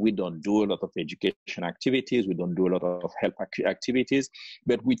don't do a lot of education activities. We don't do a lot of health activities,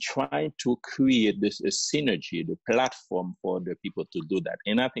 but we try to create a synergy, the platform for the people to do that.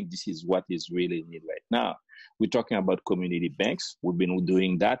 And I think this is what is really needed right now. We're talking about community banks. We've been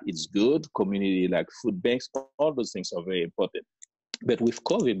doing that. It's good. Community like food banks, all those things are very important. But with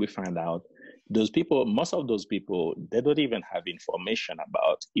COVID, we find out most of those people, they don't even have information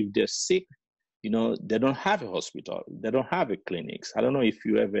about if they're sick. They don't have a hospital. They don't have a clinics. I don't know if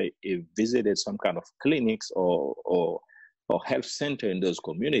you ever visited some kind of clinics or or health center in those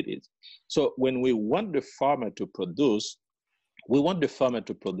communities. So when we want the farmer to produce, we want the farmer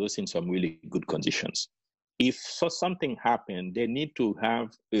to produce in some really good conditions. If something happened, they need to have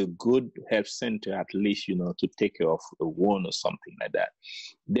a good health center, at least, to take care of a wound or something like that.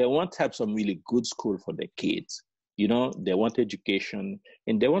 They want to have some really good school for their kids. They want education,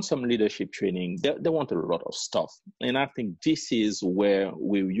 and they want some leadership training. They want a lot of stuff. And I think this is where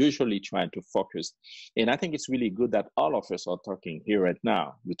we usually try to focus. And I think it's really good that all of us are talking here right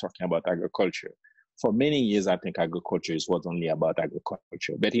now. We're talking about agriculture. For many years, I think agriculture was only about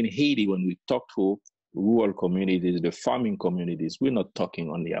agriculture. But in Haiti, when we talk to rural communities, the farming communities, we're not talking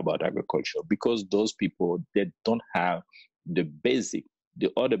only about agriculture, because those people, they don't have the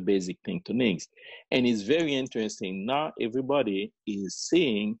other basic thing to needs. And it's very interesting. Now everybody is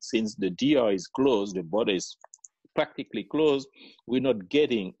seeing, since the DR is closed, the border is practically closed, we're not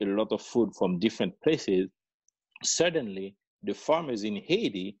getting a lot of food from different places. Suddenly, the farmers in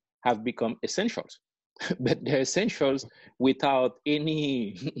Haiti have become essentials. But they're essentials without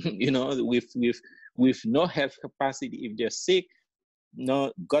any, with no health capacity. If they're sick,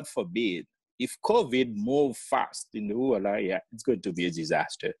 no, God forbid, if COVID moves fast in the rural area, it's going to be a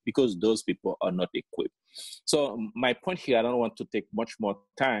disaster, because those people are not equipped. So my point here, I don't want to take much more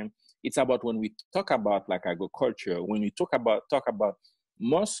time. It's about when we talk about like agriculture, when we talk about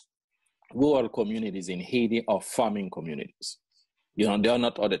most rural communities in Haiti are farming communities. They are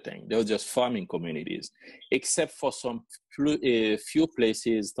not other things. They're just farming communities, except for some few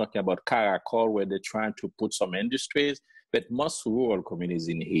places talking about Caracol, where they're trying to put some industries. But most rural communities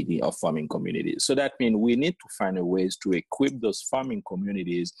in Haiti are farming communities. So that means we need to find a ways to equip those farming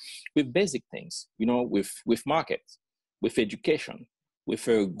communities with basic things, with markets, with education, with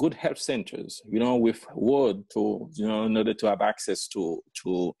good health centers, with road to, in order to have access to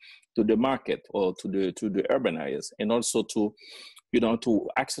the market or to the urban areas, and also to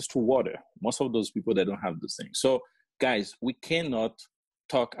access to water. Most of those people, they don't have those things. So guys, we cannot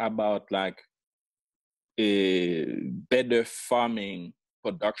talk about like a better farming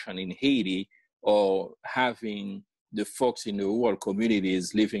production in Haiti or having the folks in the rural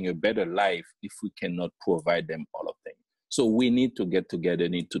communities living a better life if we cannot provide them all of them. So we need to get together,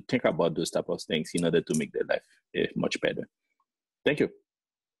 need to think about those type of things in order to make their life much better. Thank you.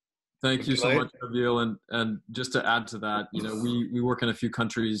 Thank you so much, Nabil. And just to add to that, we work in a few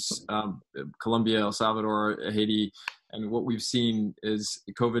countries, Colombia, El Salvador, Haiti, and what we've seen is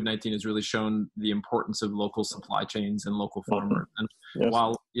COVID-19 has really shown the importance of local supply chains and local farmers. And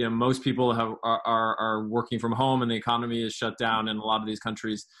while most people are working from home and the economy is shut down in a lot of these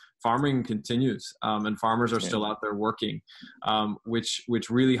countries, farming continues, and farmers are still out there working, which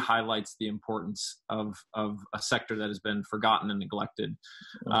really highlights the importance of a sector that has been forgotten and neglected.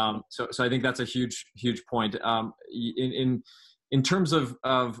 So I think that's a huge point. In terms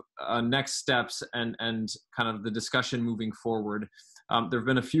of next steps and kind of the discussion moving forward, there have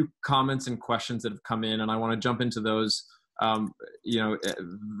been a few comments and questions that have come in, and I want to jump into those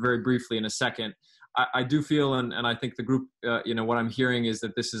very briefly in a second. I do feel, and I think the group, what I'm hearing is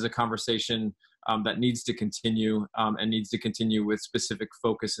that this is a conversation that needs to continue and needs to continue with specific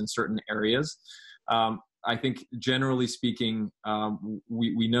focus in certain areas. I think generally speaking,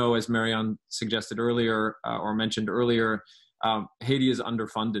 we know, as Marianne suggested earlier or mentioned earlier, Haiti is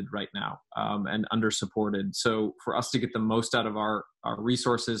underfunded right now and undersupported. So for us to get the most out of our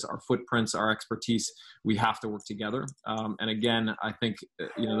resources, our footprints, our expertise, we have to work together. And again, I think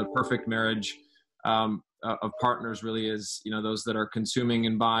the perfect marriage of partners really is those that are consuming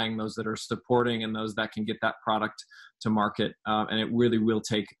and buying, those that are supporting, and those that can get that product to market. And it really will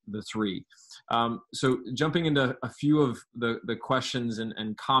take the three. So jumping into a few of the questions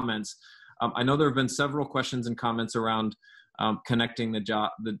and comments, I know there have been several questions and comments around connecting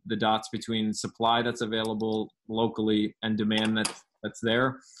the dots between supply that's available locally and demand that's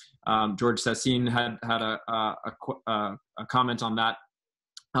there. George Sassine had a comment on that,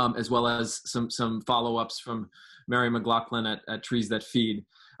 as well as some follow-ups from Mary McLaughlin at Trees That Feed.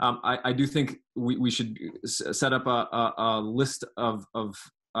 I do think we should set up a list of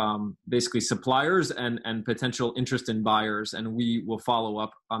basically suppliers and potential interest in buyers, and we will follow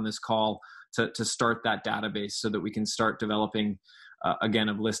up on this call to start that database so that we can start developing, again,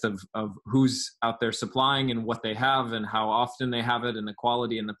 a list of who's out there supplying and what they have and how often they have it and the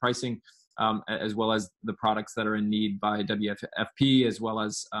quality and the pricing, as well as the products that are in need by WFP, as well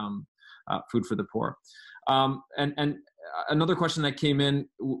as Food for the Poor. And another question that came in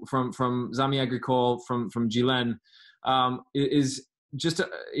from Zami Agricole, from Ghislaine, is just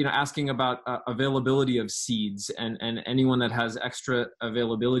asking about availability of seeds and anyone that has extra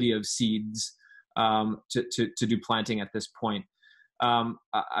availability of seeds to do planting at this point.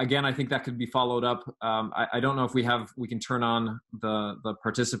 Again, I think that could be followed up. I don't know if we can turn on the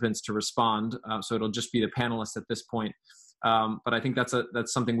participants to respond, so it'll just be the panelists at this point. But I think that's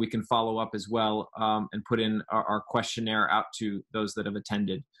something we can follow up as well, and put in our questionnaire out to those that have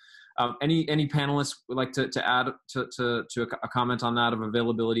attended. Any panelists would like to add to a comment on that, of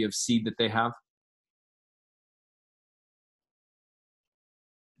availability of seed that they have?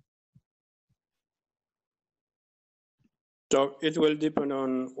 So it will depend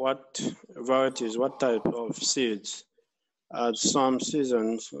on what varieties, what type of seeds. At some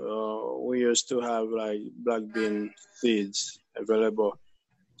seasons, we used to have like black bean seeds available.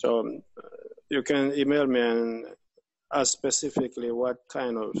 So you can email me and ask specifically what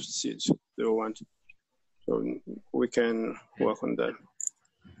kind of seeds you want. So we can work on that.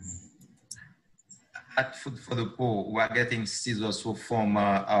 At Food for the Poor, we are getting seeds also from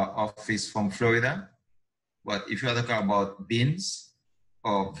our office from Florida. But if you are talking about beans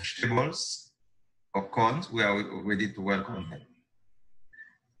or vegetables or corn, we are ready to welcome them.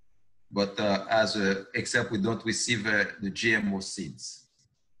 But except we don't receive the GMO seeds.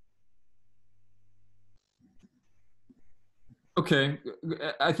 Okay,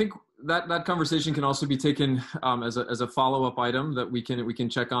 I think that conversation can also be taken as a follow-up item, that we can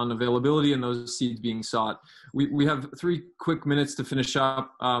check on availability and those seeds being sought. We have 3 quick minutes to finish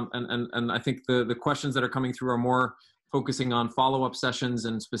up, and I think the questions that are coming through are more focusing on follow-up sessions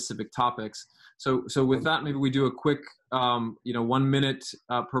and specific topics. So with that, maybe we do a quick 1 minute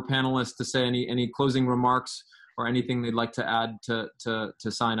per panelist to say any closing remarks or anything they'd like to add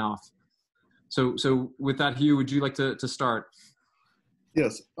to sign off. So with that, Hugh, would you like to start?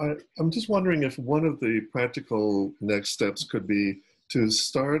 Yes, I'm just wondering if one of the practical next steps could be to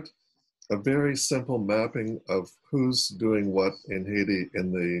start a very simple mapping of who's doing what in Haiti,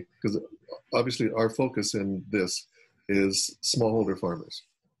 because obviously our focus in this is smallholder farmers.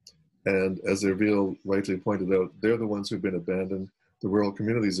 And as Ervil rightly pointed out, they're the ones who've been abandoned. The rural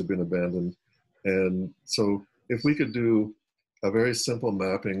communities have been abandoned. And so if we could do a very simple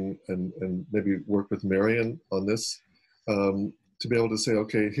mapping and maybe work with Marion on this, to be able to say,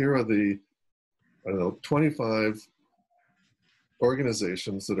 okay, here are the, 25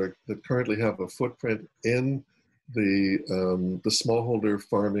 organizations that currently have a footprint in the smallholder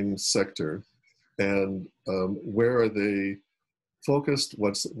farming sector, and where are they focused?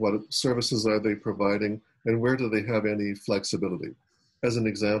 What services are they providing, and where do they have any flexibility? As an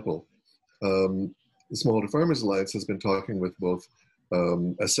example, the Smallholder Farmers Alliance has been talking with both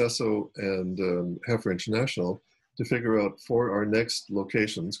Acesso and Heifer International to figure out for our next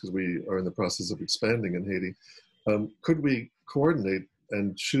locations, because we are in the process of expanding in Haiti, could we coordinate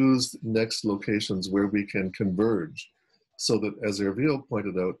and choose next locations where we can converge, so that, as Ervil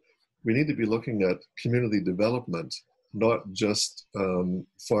pointed out, we need to be looking at community development, not just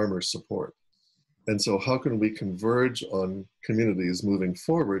farmer support. And so how can we converge on communities moving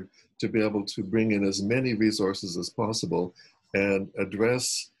forward to be able to bring in as many resources as possible and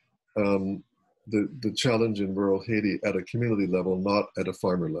address the challenge in rural Haiti at a community level, not at a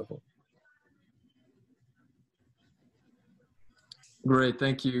farmer level? Great,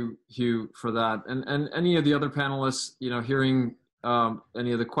 thank you, Hugh, for that. And any of the other panelists, hearing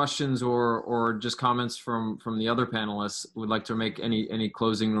any of the questions or just comments from the other panelists, would like to make any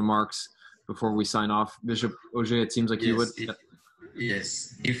closing remarks before we sign off? Bishop Auger, it seems like you would.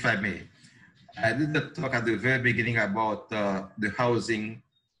 Yes, if I may. I did the talk at the very beginning about the housing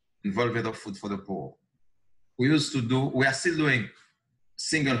involvement of Food for the Poor. We are still doing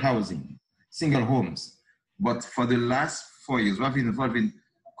single housing, single homes, but for the last 4 years, we have been involved in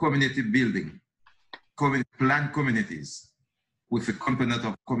community building, planned communities with a component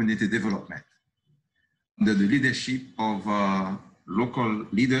of community development under the leadership of local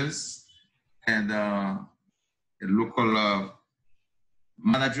leaders and local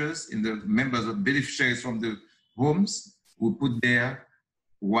managers and the members of beneficiaries from the homes who put their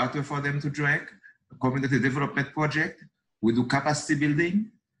water for them to drink, a community development project. We do capacity building,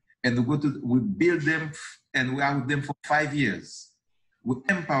 and we build them, and we are with them for 5 years. We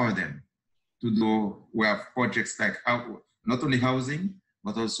empower them to do. We have projects like not only housing,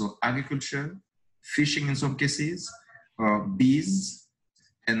 but also agriculture, fishing in some cases, bees,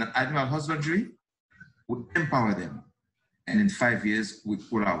 and animal husbandry. We empower them. And in 5 years, we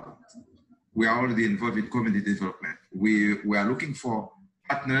pull out. We are already involved in community development. We are looking for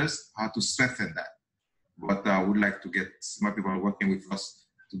partners how to strengthen that. But I would like to get more people working with us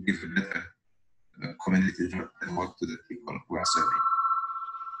to give a better community development work to the people who are serving.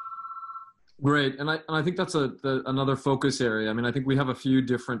 Great, and I think that's another focus area. I mean, I think we have a few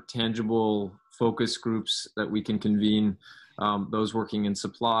different tangible focus groups that we can convene, those working in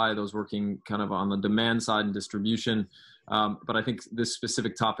supply, those working kind of on the demand side and distribution. But I think this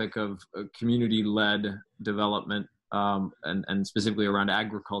specific topic of community-led development and specifically around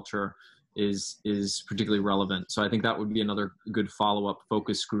agriculture is particularly relevant. So I think that would be another good follow-up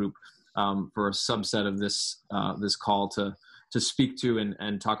focus group for a subset of this call to speak to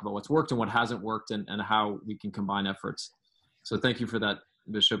and talk about what's worked and what hasn't worked and how we can combine efforts. So thank you for that,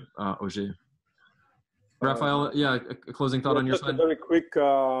 Bishop Auger. Raphael, yeah, a closing thought on your side? Very quick,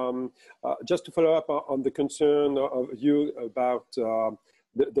 just to follow up on the concern of you about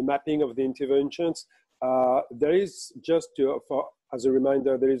the mapping of the interventions. There is just as a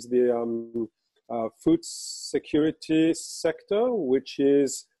reminder, there is the food security sector, which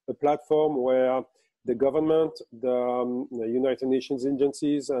is a platform where the government, the United Nations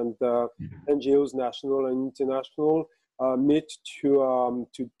agencies, and NGOs, national and international, meet to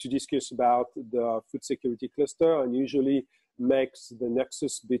discuss about the food security cluster, and usually makes the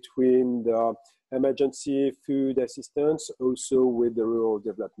nexus between the emergency food assistance also with the rural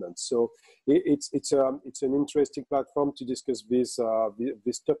development. So it's an interesting platform to discuss these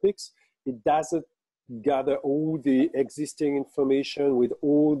topics. It doesn't gather all the existing information with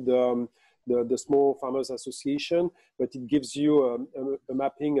all the small farmers association, but it gives you a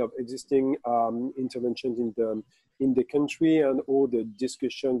mapping of existing interventions in the country and all the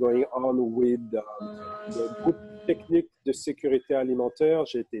discussion going on with the group technique de sécurité alimentaire,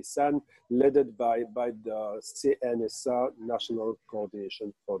 GTSAN, led by the CNSA, National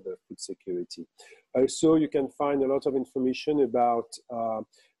Coordination for the Food Security. Also, you can find a lot of information about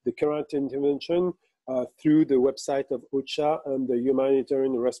the current intervention through the website of OCHA and the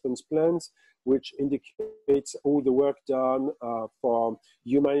humanitarian response plans, which indicates all the work done for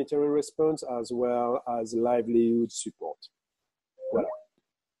humanitarian response as well as livelihood support. Voilà.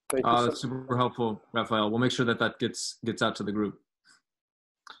 Thank you. That's super helpful, Raphael. We'll make sure that gets out to the group.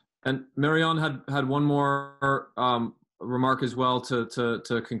 And Marianne had one more remark as well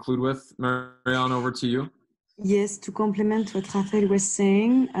to conclude with. Marianne, over to you. Yes, to complement what Raphael was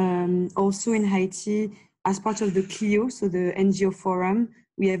saying, also in Haiti, as part of the CLIO, so the NGO forum,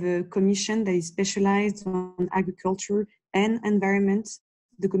 we have a commission that is specialized on agriculture and environment.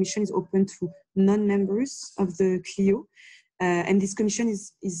 The commission is open to non-members of the CLIO. And this commission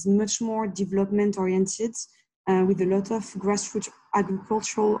is much more development oriented with a lot of grassroots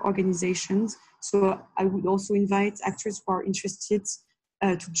agricultural organizations. So I would also invite actors who are interested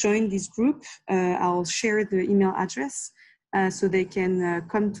to join this group. I'll share the email address so they can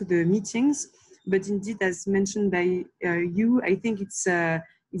come to the meetings. But indeed, as mentioned by you, I think it's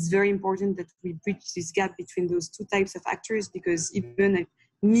very important that we bridge this gap between those two types of actors, because even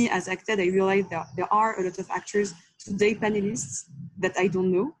me as ACTED, I realize that there are a lot of actors today, panelists, that I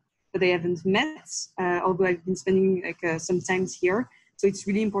don't know, that I haven't met, although I've been spending some time here. So it's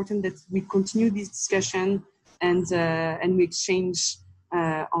really important that we continue this discussion and we exchange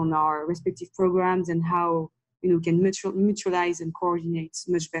on our respective programs and how can mutualize and coordinate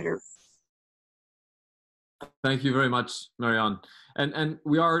much better. Thank you very much, Marianne. And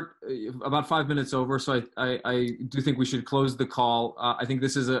we are about 5 minutes over, so I do think we should close the call. I think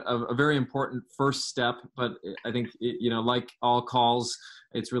this is a very important first step, but I think, like all calls,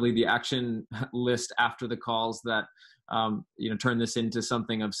 it's really the action list after the calls that, turn this into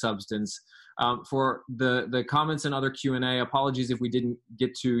something of substance. For the comments and other Q&A, apologies if we didn't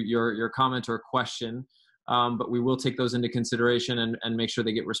get to your comment or question, but we will take those into consideration and make sure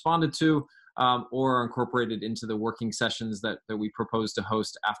they get responded to or incorporated into the working sessions that we propose to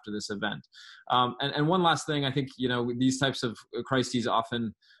host after this event. And one last thing, I think, these types of crises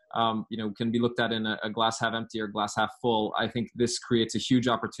often, can be looked at in a glass half empty or glass half full. I think this creates a huge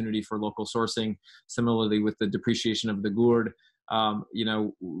opportunity for local sourcing. Similarly, with the depreciation of the gourd,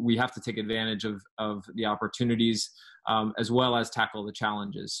 we have to take advantage of the opportunities as well as tackle the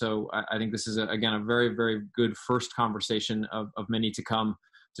challenges. So I think this is, again, a very, very good first conversation of many to come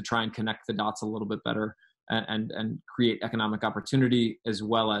to try and connect the dots a little bit better and create economic opportunity as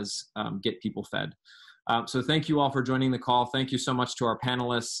well as get people fed. So thank you all for joining the call. Thank you so much to our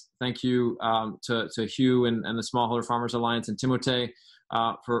panelists. Thank you to Hugh and the Smallholder Farmers Alliance and Timothée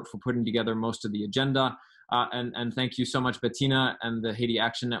for putting together most of the agenda. And thank you so much, Bettina and the Haiti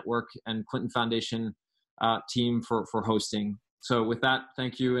Action Network and Clinton Foundation team for hosting. So with that,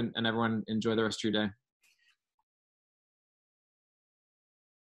 thank you, and everyone enjoy the rest of your day.